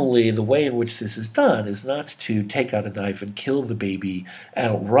normally the way in which this is done is not to take out a knife and kill the baby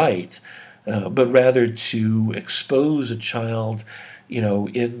outright, but rather to expose a child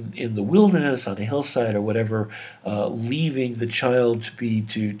in the wilderness, on a hillside or whatever, leaving the child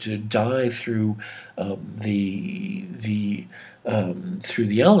to die through the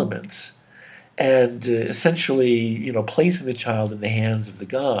elements, and essentially placing the child in the hands of the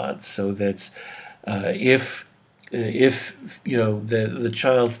gods, so that if the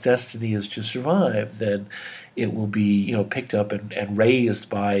child's destiny is to survive, then it will be picked up and raised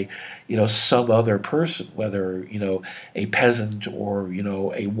by some other person, whether a peasant or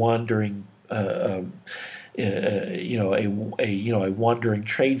a wandering a wandering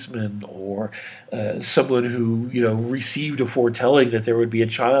tradesman, or someone who received a foretelling that there would be a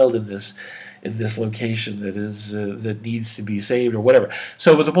child in this location that needs to be saved, or whatever.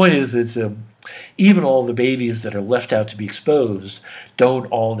 So, but the point is, it's even all the babies that are left out to be exposed don't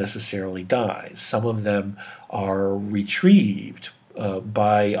all necessarily die. Some of them are retrieved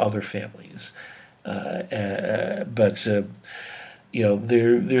by other families, but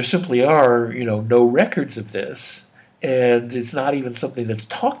there simply are no records of this, and it's not even something that's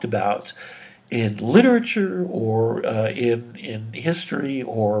talked about in literature or in history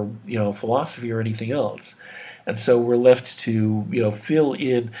or philosophy or anything else. And so we're left to fill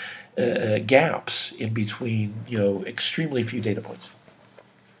in gaps in between extremely few data points.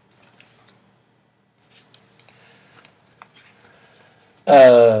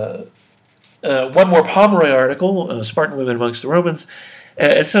 One more Pomeroy article, Spartan Women Amongst the Romans.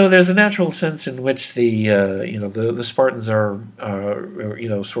 So there's a natural sense in which the Spartans are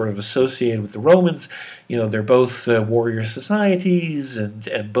sort of associated with the Romans. They're both warrior societies,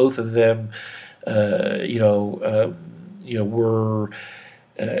 and both of them were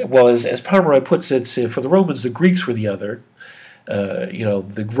well, as Pomeroy puts it, for the Romans, the Greeks were the other.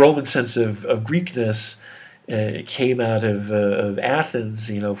 The Roman sense of Greekness came out of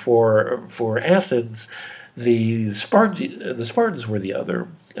Athens. For Athens, the Spartans were the other,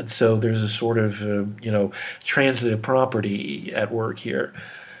 and so there's a sort of transitive property at work here.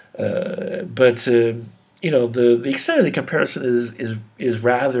 But the extent of the comparison is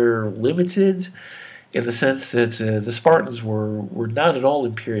rather limited, in the sense that the Spartans were not at all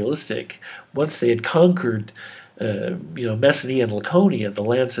imperialistic. Once they had conquered Messenia and Laconia, the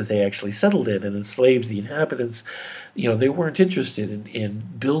lands that they actually settled in and enslaved the inhabitants, they weren't interested in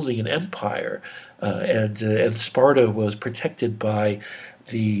building an empire, and Sparta was protected by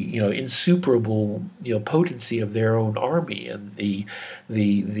the insuperable potency of their own army and the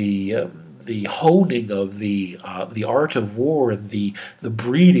honing of the art of war and the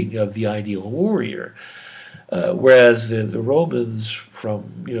breeding of the ideal warrior. Whereas the Romans,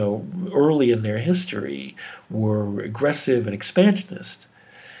 from early in their history, were aggressive and expansionist,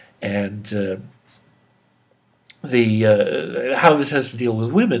 and how this has to deal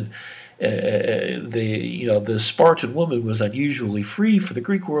with women. The Spartan woman was unusually free for the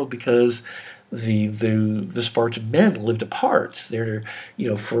Greek world because the Spartan men lived apart. They're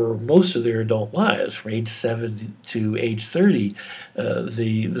for most of their adult lives, from age 7 to age 30,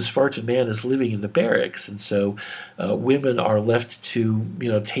 the Spartan man is living in the barracks, and so women are left to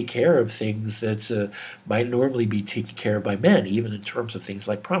take care of things that might normally be taken care of by men, even in terms of things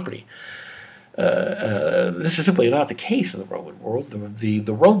like property. This is simply not the case in the Roman world.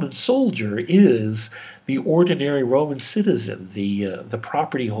 The Roman soldier is the ordinary Roman citizen, the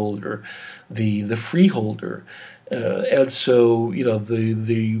property holder, the freeholder, and so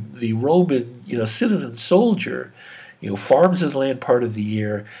the Roman citizen soldier farms his land part of the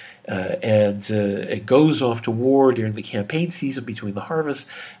year, and it goes off to war during the campaign season between the harvests,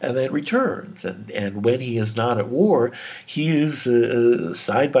 and then returns. And when he is not at war, he is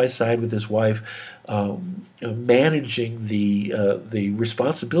side by side with his wife, managing the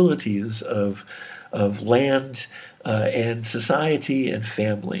responsibilities of land and society and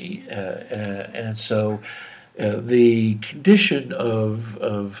family, and so the condition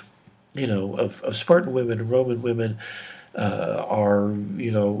of Spartan women and Roman women are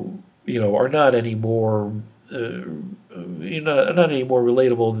not any more not any more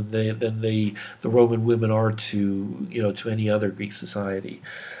relatable than the Roman women are to any other Greek society.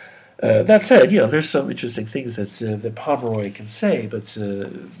 That said, there's some interesting things that Pomeroy can say, but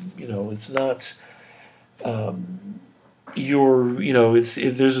it's not.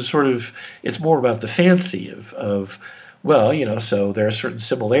 There's a sort of, it's more about the fancy of so there are certain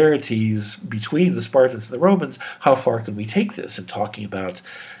similarities between the Spartans and the Romans. How far can we take this in talking about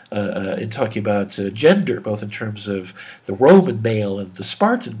gender, both in terms of the Roman male and the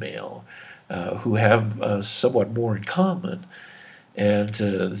Spartan male, who have somewhat more in common, and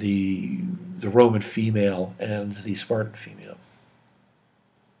the Roman female and the Spartan female.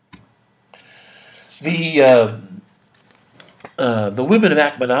 The women of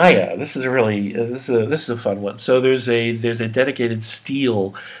Achaemenea. This is this is a fun one. So there's a dedicated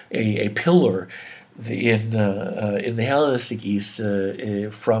stele, a pillar in the Hellenistic East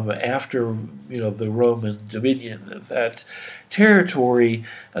from after the Roman dominion of that territory,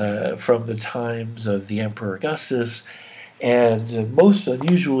 from the times of the Emperor Augustus, and most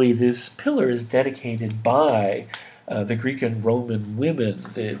unusually, this pillar is dedicated by the Greek and Roman women,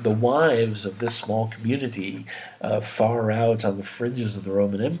 the wives of this small community far out on the fringes of the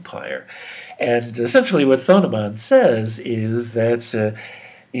Roman Empire. And essentially what Thonemon says is that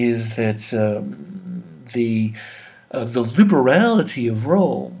the liberality of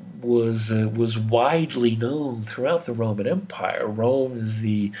Rome was widely known throughout the Roman Empire. Rome is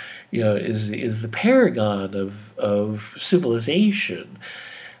the paragon of civilization.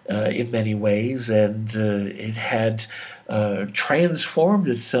 In many ways, and it had transformed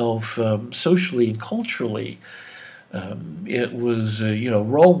itself socially and culturally. It was,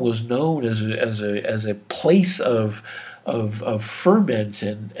 Rome was known as a place of ferment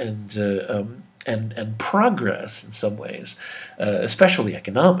and progress in some ways, especially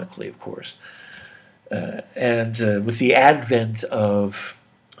economically, of course. And with the advent of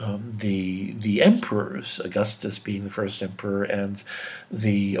the emperors, Augustus being the first emperor, and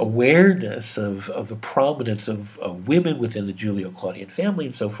the awareness of the prominence of women within the Julio-Claudian family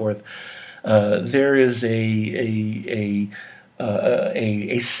and so forth, there is a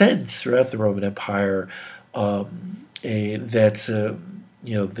sense throughout the Roman Empire that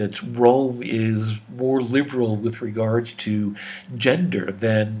Rome is more liberal with regards to gender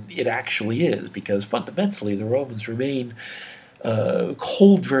than it actually is, because fundamentally the Romans remain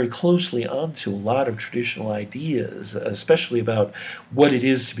hold very closely onto a lot of traditional ideas, especially about what it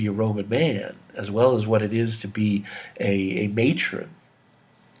is to be a Roman man, as well as what it is to be a matron.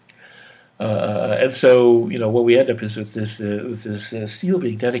 And so, what we end up is with this stele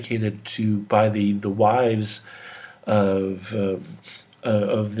being dedicated to by the wives of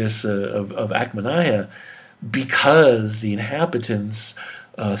Achaemenea, because the inhabitants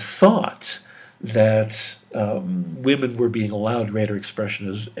thought that women were being allowed greater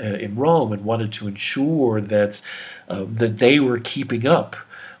expression in Rome, and wanted to ensure that that they were keeping up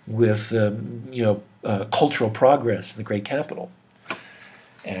with cultural progress in the great capital.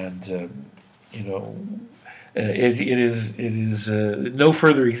 And no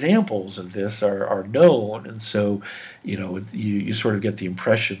further examples of this are known, and so you sort of get the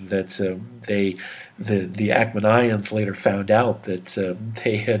impression that the Achaemenians later found out that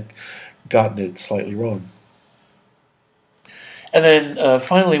they had gotten it slightly wrong. And then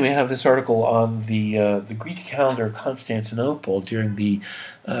finally, we have this article on the Greek calendar of Constantinople during the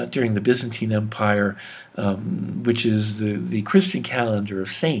Byzantine Empire, which is the Christian calendar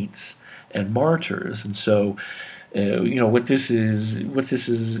of saints and martyrs. And so, what this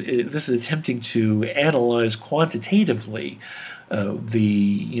is attempting to analyze quantitatively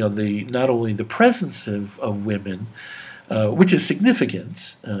the not only the presence of women, which is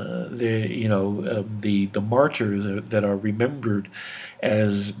significant. The martyrs that are remembered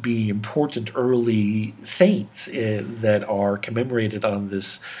as being important early saints that are commemorated on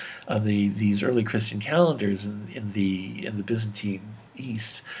these early Christian calendars in the Byzantine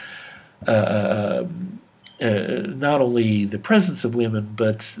East. Not only the presence of women,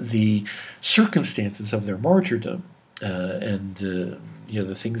 but the circumstances of their martyrdom, and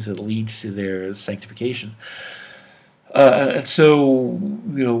the things that lead to their sanctification. And so,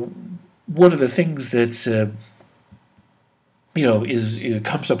 one of the things that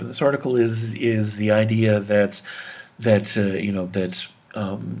comes up in this article is the idea that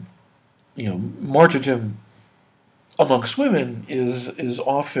martyrdom amongst women is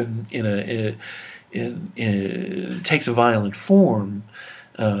often takes a violent form,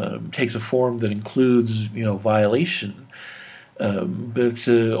 takes a form that includes violation. But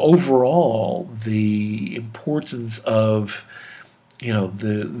overall, the importance of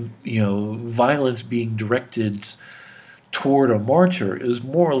violence being directed toward a martyr is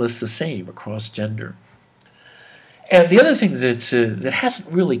more or less the same across gender. And the other thing that hasn't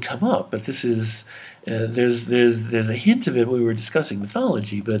really come up, but this is there's a hint of it when we were discussing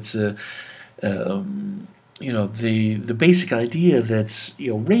mythology, but the basic idea that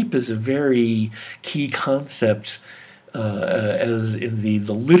rape is a very key concept. As in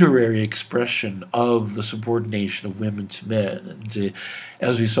the literary expression of the subordination of women to men. And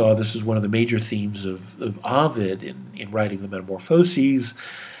as we saw, this is one of the major themes of Ovid in writing the Metamorphoses.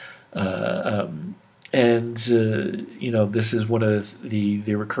 This is one of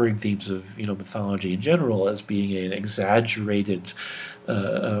the recurring themes of mythology in general, as being an exaggerated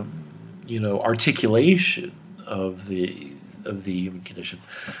articulation of the human condition.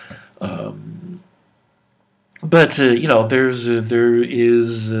 But there's an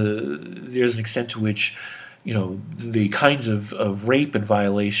extent to which the kinds of rape and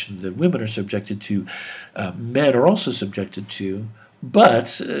violation that women are subjected to, men are also subjected to,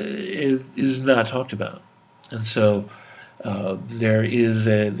 but it is not talked about. And so there's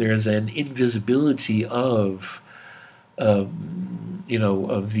an invisibility of the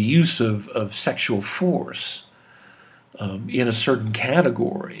use of sexual force in a certain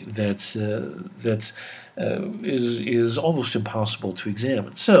category that is almost impossible to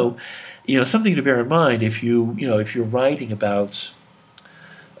examine. So, something to bear in mind if if you're writing about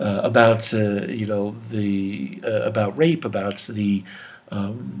rape, about the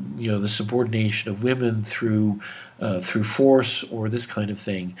subordination of women through force or this kind of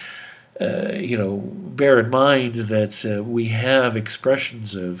thing. Bear in mind that we have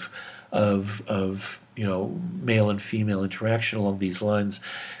expressions of male and female interaction along these lines.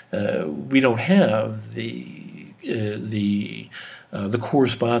 We don't have the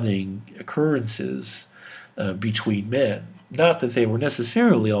corresponding occurrences between men. Not that they were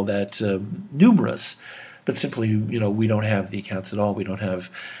necessarily all that numerous, but simply we don't have the accounts at all. We don't have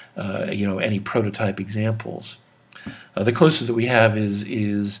any prototype examples. The closest that we have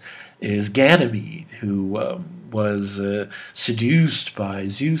is Ganymede, who was seduced by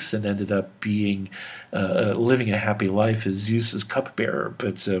Zeus and ended up being living a happy life as Zeus's cupbearer.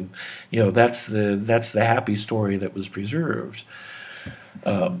 But that's the happy story that was preserved.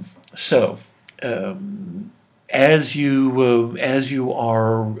 As you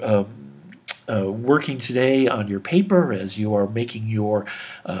are working today on your paper, as you are making your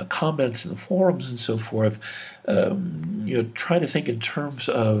comments in the forums and so forth, try to think in terms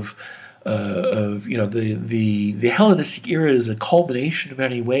of the Hellenistic era is a culmination in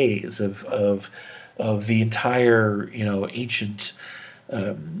many ways of the entire ancient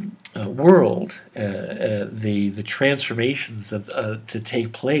world, the transformations that to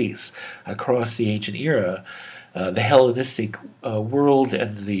take place across the ancient era. the Hellenistic world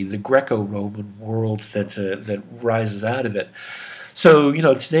and the Greco-Roman world that rises out of it. So,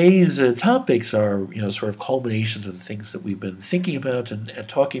 today's topics are, sort of culminations of the things that we've been thinking about and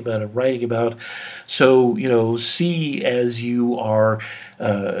talking about and writing about. So, see as you are,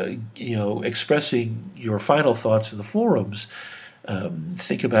 expressing your final thoughts in the forums,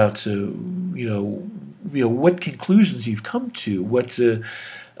 think about, what conclusions you've come to,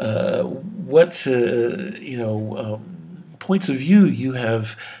 points of view you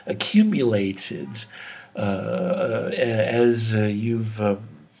have accumulated as you've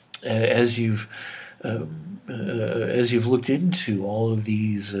looked into all of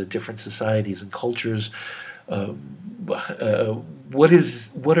these different societies and cultures.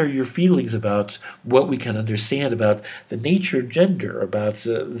 What are your feelings about what we can understand about the nature of gender, about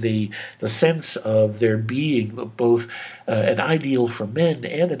the sense of there being both an ideal for men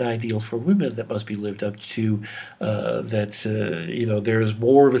and an ideal for women that must be lived up to? There is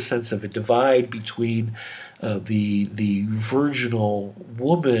more of a sense of a divide between the virginal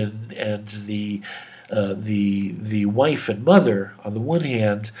woman and the wife and mother on the one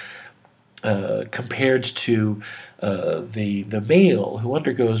hand, compared to the male who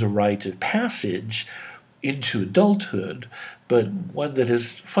undergoes a rite of passage into adulthood, but one that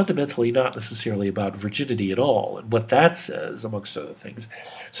is fundamentally not necessarily about virginity at all, and what that says, amongst other things.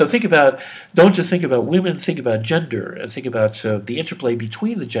 So don't just think about women, think about gender, and think about the interplay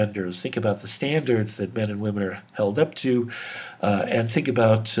between the genders, think about the standards that men and women are held up to, and think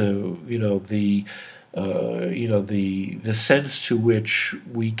about, the sense to which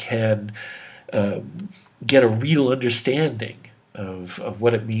we can get a real understanding of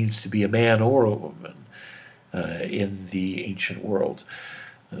what it means to be a man or a woman in the ancient world.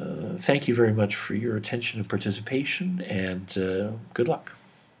 Thank you very much for your attention and participation, and good luck.